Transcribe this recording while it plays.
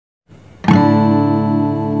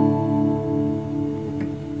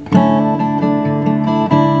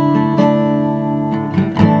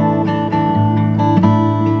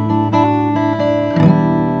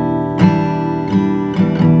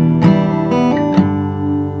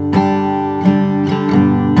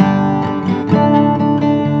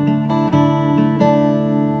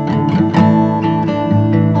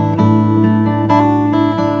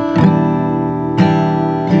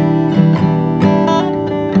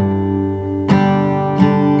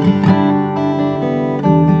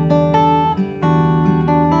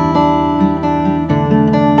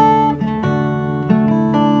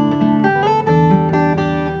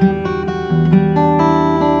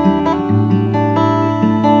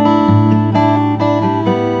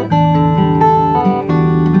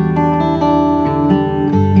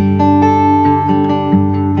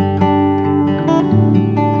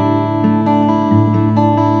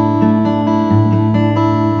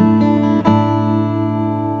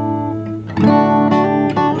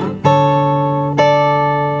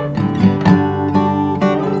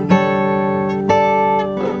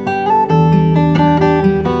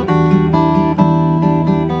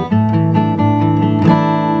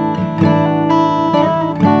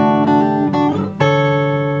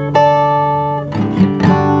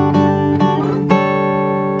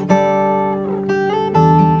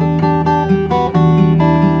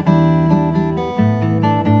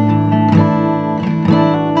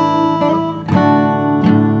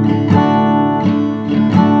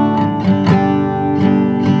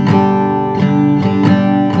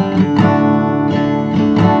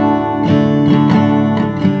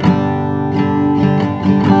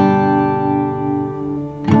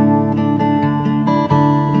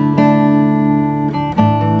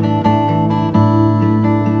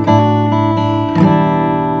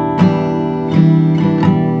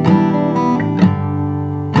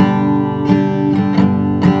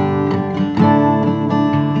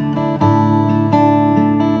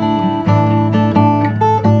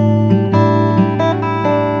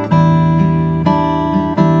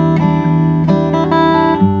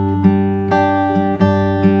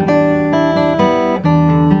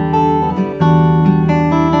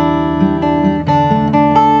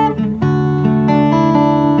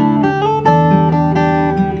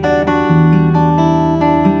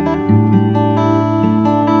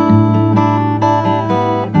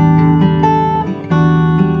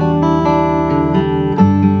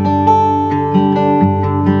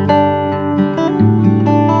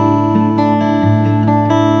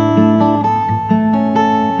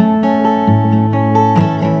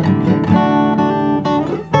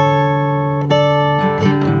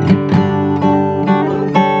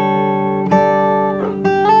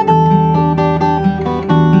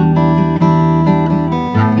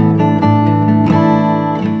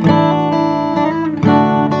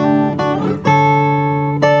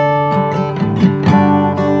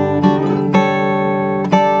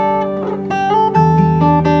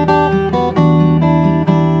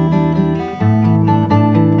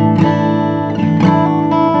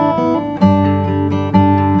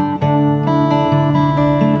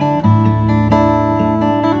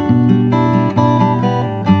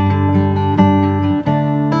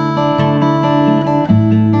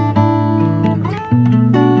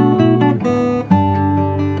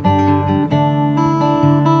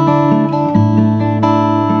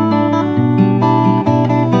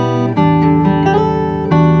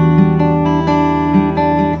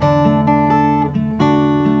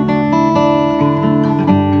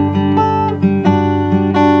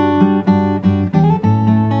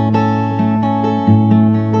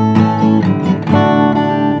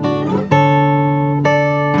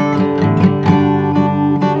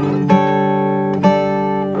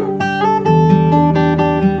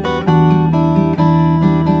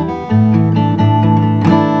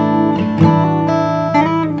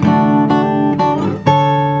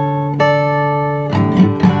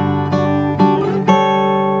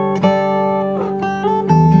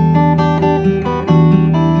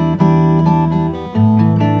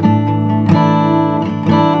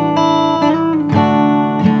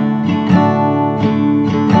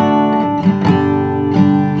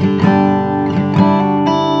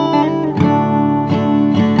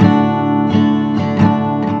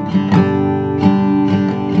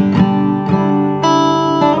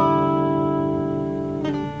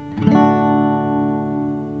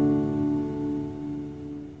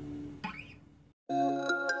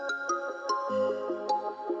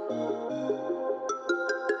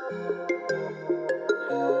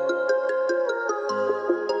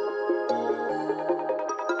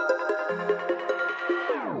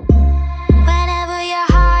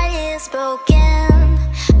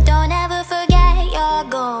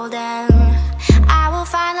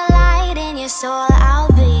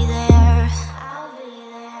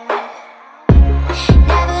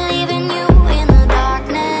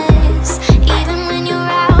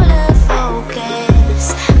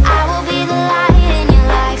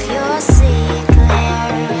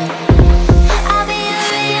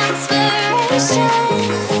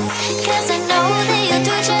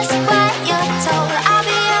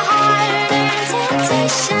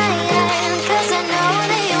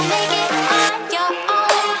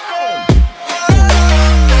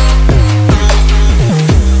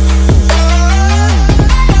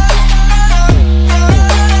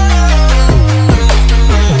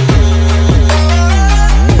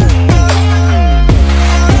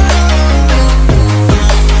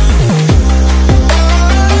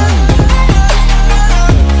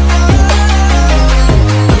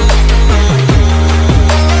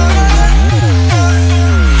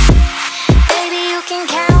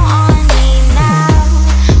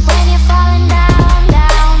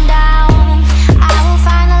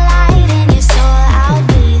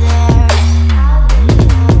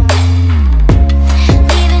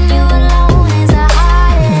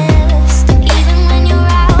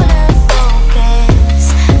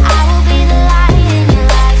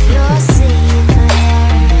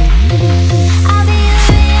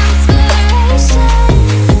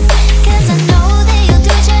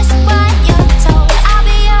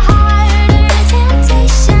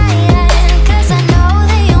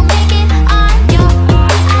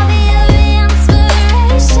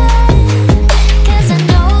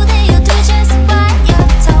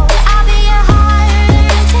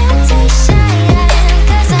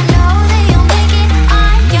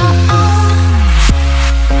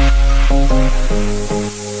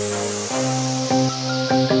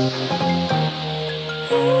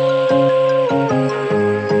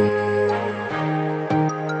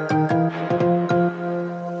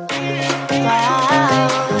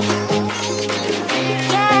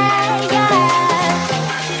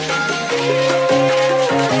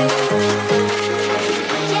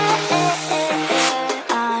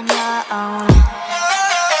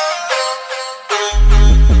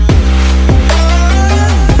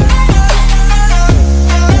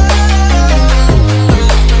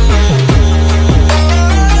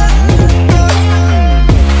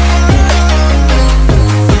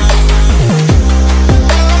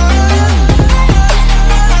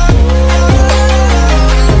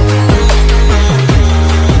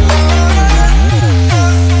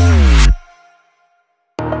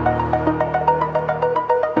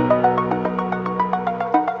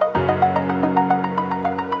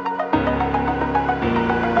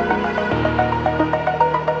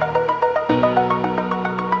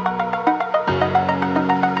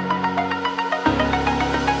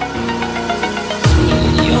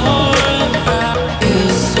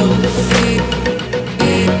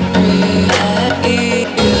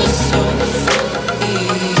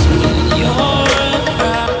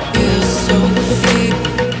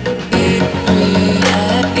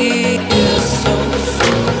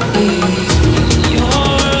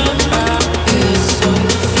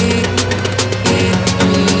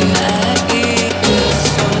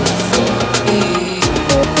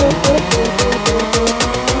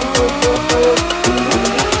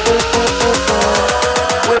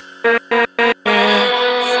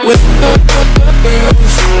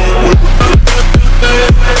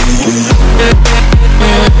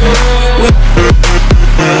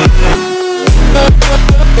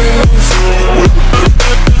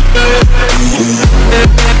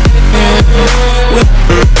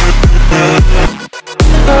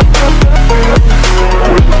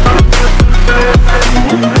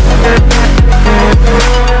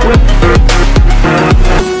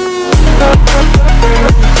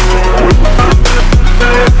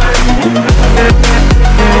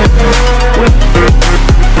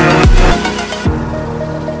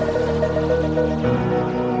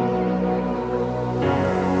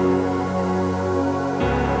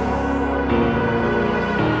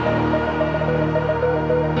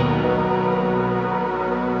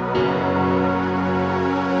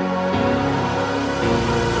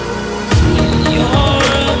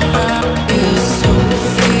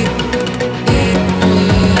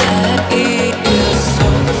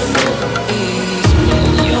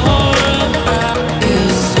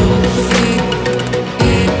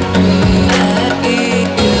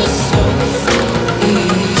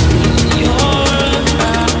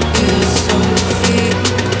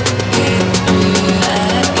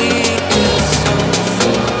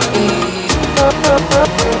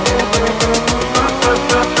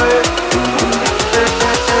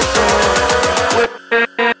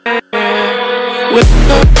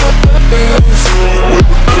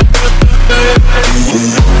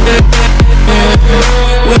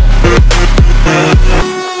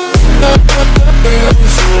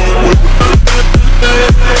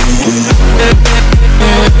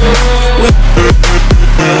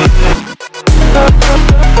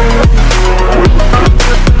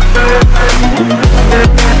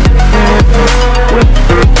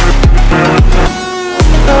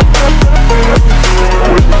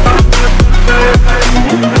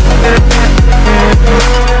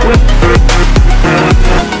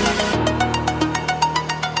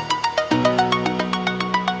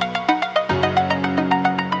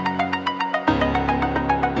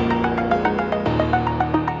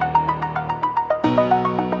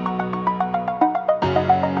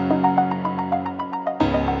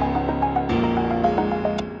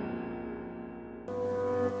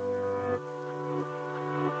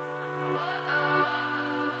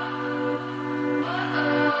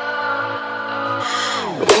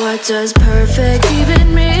does perfect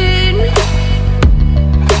even mean?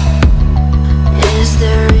 Is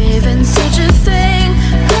there even such a thing?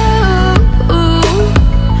 Ooh,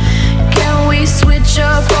 can we switch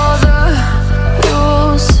up all the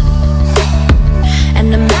rules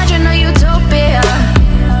and imagine a utopia?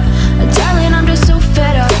 Darling, I'm just so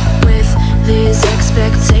fed up with these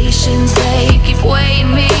expectations. They keep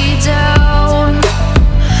weighing me down.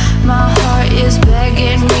 My heart is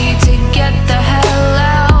begging me to get the hell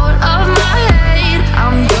out of my head.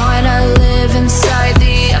 I'm gonna live inside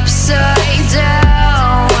the upside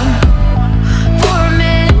down for a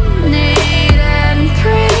minute and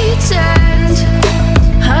pretend,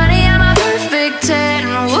 honey, I'm a perfect 10.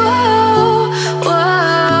 Whoa,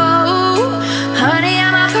 whoa, honey,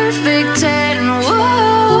 I'm a perfect 10.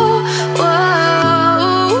 Whoa,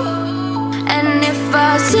 whoa, and if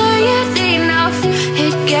I say it enough,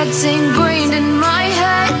 it gets ingrained in my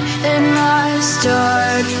head, and I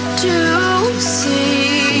start to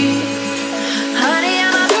see, honey,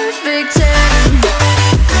 I'm a perfect 10.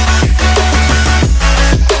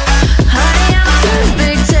 Honey, I'm a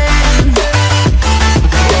perfect 10.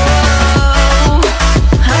 Whoa,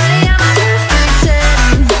 honey, I'm a perfect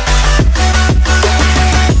 10.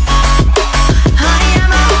 Honey,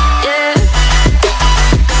 I'm a, yeah.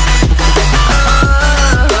 Oh,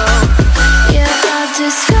 yeah, I've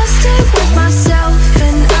discussed it with myself,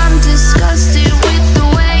 and I'm disgusted with the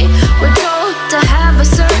way we're told to have a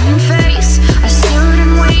certain face, a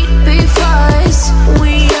certain weight, because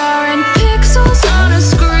we aren't pixels on a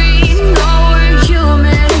screen. No, we're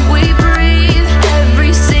human, we breathe.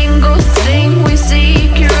 Every single thing we see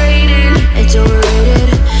curated, it's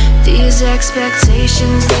overrated. These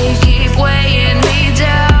expectations, they keep weighing me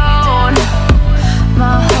down.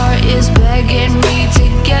 My heart is begging me to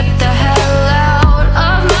get the hell out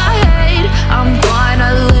of my head. I'm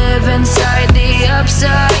gonna live inside the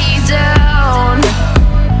upside down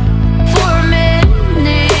for a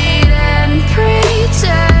minute and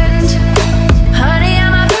pretend, honey,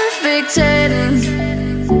 I'm a perfect 10.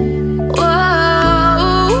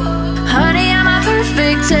 Whoa, honey, I'm a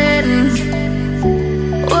perfect 10.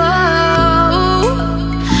 Whoa,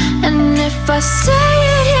 and if I say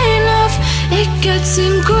it enough, it gets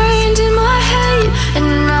ingrained in my head,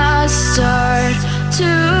 and I start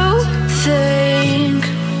to think,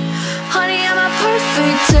 honey, I'm a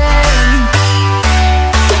perfect 10.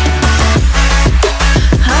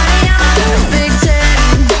 Honey, I'm a perfect 10.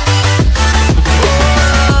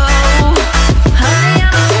 Whoa, honey,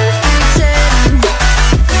 I'm a perfect 10.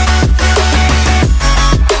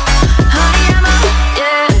 Honey, I'm a,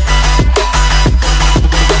 yeah.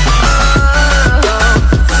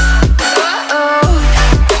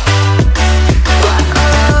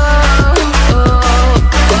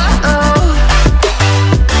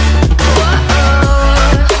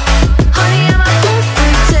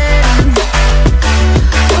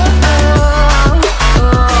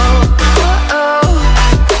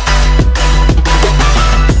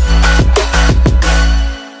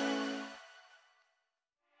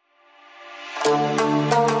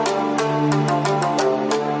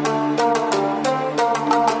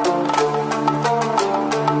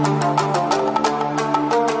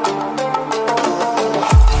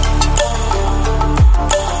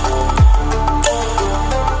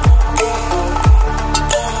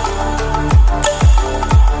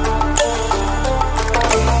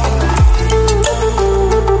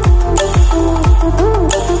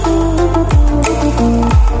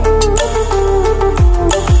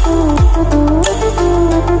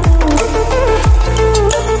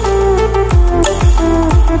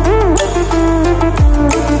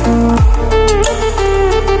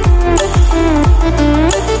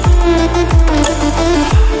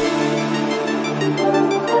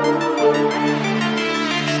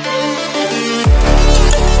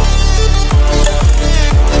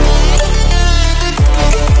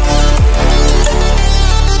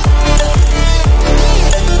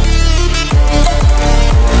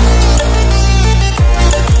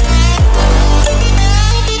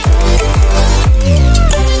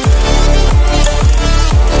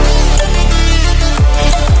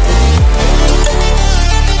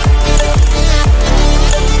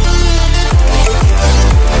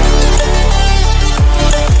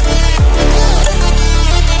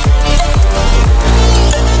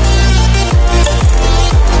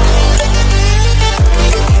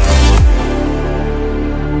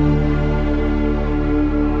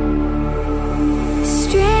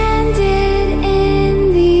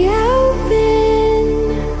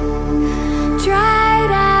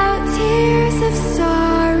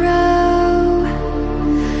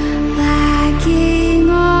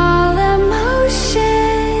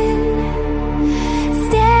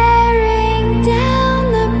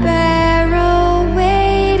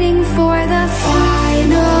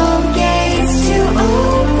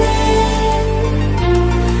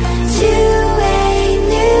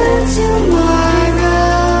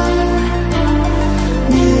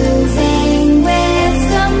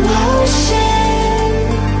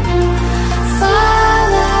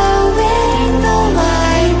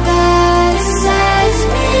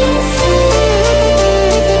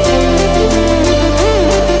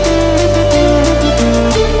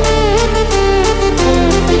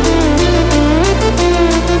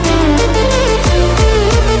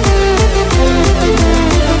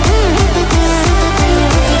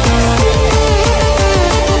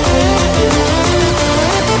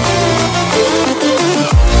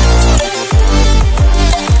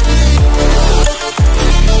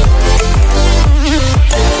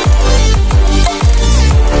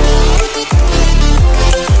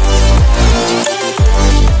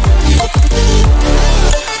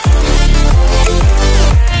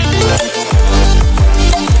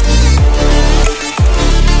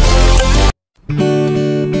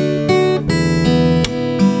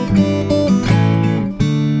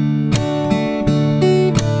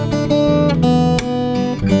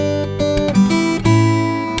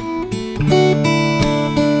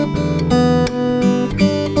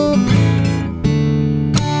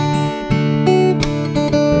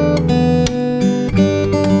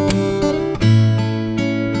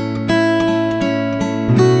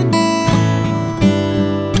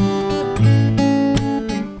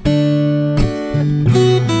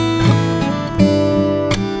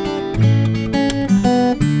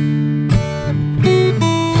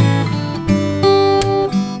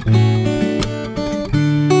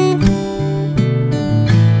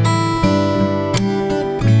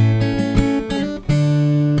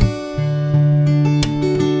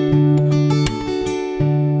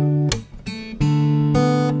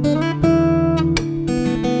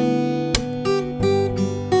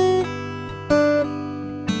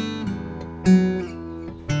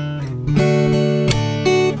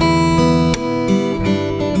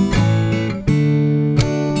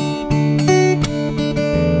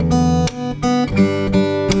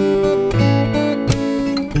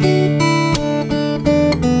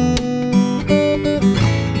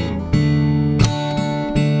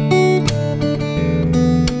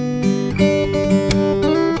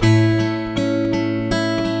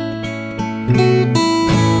 Thank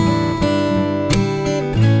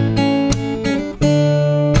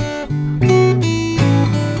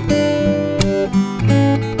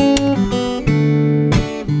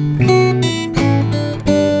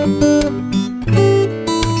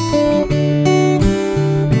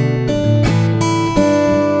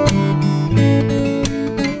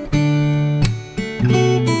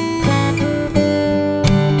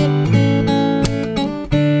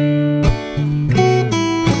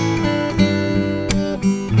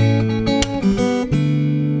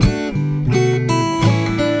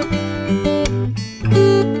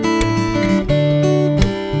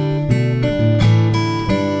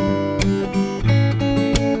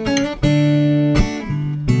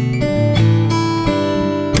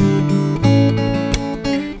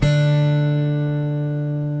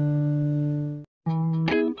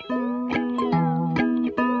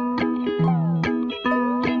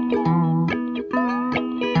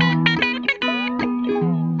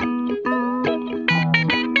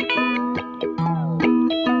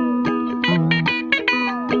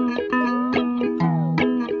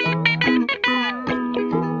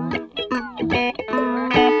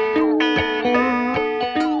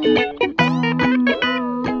you.